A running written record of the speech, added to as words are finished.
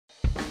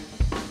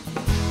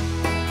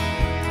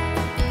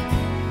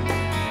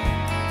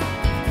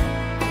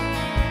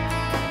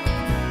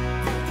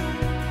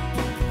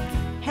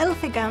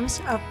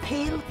gums are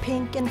pale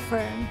pink and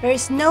firm. There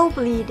is no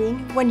bleeding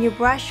when you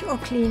brush or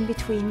clean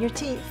between your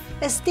teeth.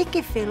 A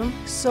sticky film,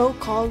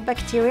 so-called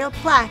bacterial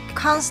plaque,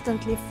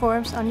 constantly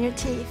forms on your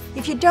teeth.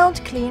 If you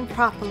don't clean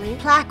properly,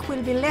 plaque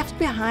will be left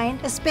behind,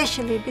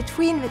 especially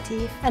between the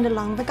teeth and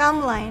along the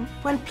gum line.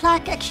 When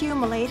plaque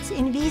accumulates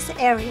in these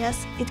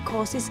areas, it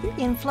causes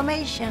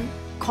inflammation,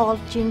 called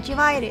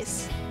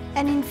gingivitis.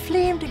 An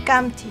inflamed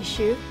gum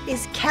tissue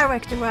is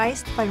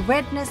characterized by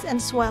redness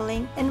and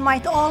swelling and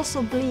might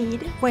also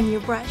bleed when you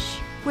brush.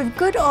 With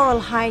good oral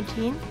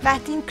hygiene,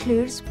 that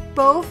includes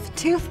both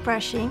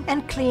toothbrushing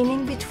and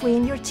cleaning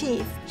between your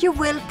teeth, you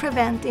will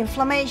prevent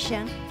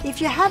inflammation.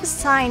 If you have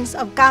signs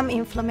of gum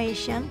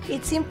inflammation,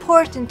 it's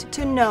important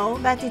to know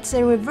that it's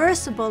a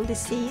reversible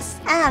disease,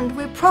 and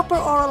with proper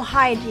oral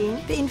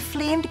hygiene, the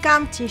inflamed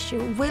gum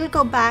tissue will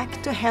go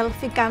back to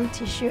healthy gum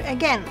tissue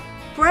again.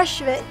 Brush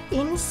the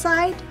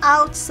inside,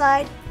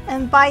 outside,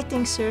 and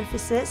biting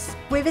surfaces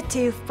with a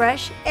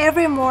toothbrush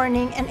every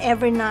morning and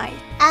every night.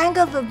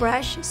 Angle the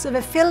brush so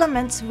the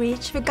filaments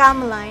reach the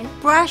gum line.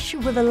 Brush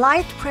with a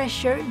light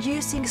pressure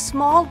using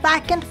small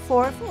back and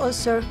forth or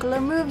circular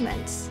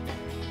movements.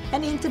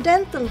 An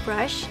interdental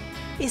brush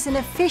is an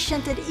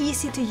efficient and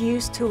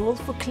easy-to-use tool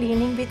for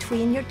cleaning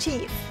between your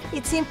teeth.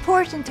 It's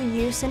important to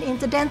use an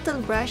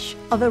interdental brush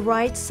of the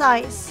right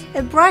size.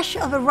 A brush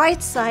of the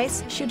right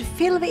size should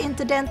fill the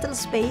interdental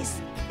space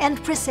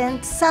and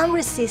present some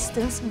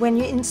resistance when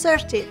you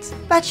insert it,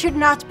 but should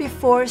not be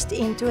forced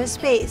into a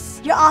space.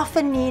 You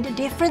often need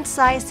different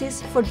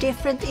sizes for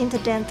different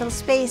interdental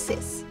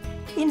spaces.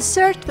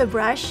 Insert the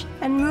brush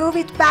and move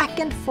it back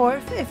and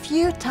forth a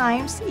few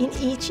times in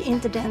each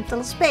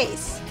interdental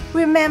space.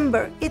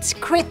 Remember, it's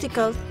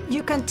critical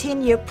you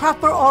continue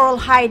proper oral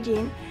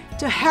hygiene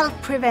to help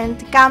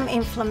prevent gum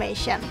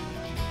inflammation.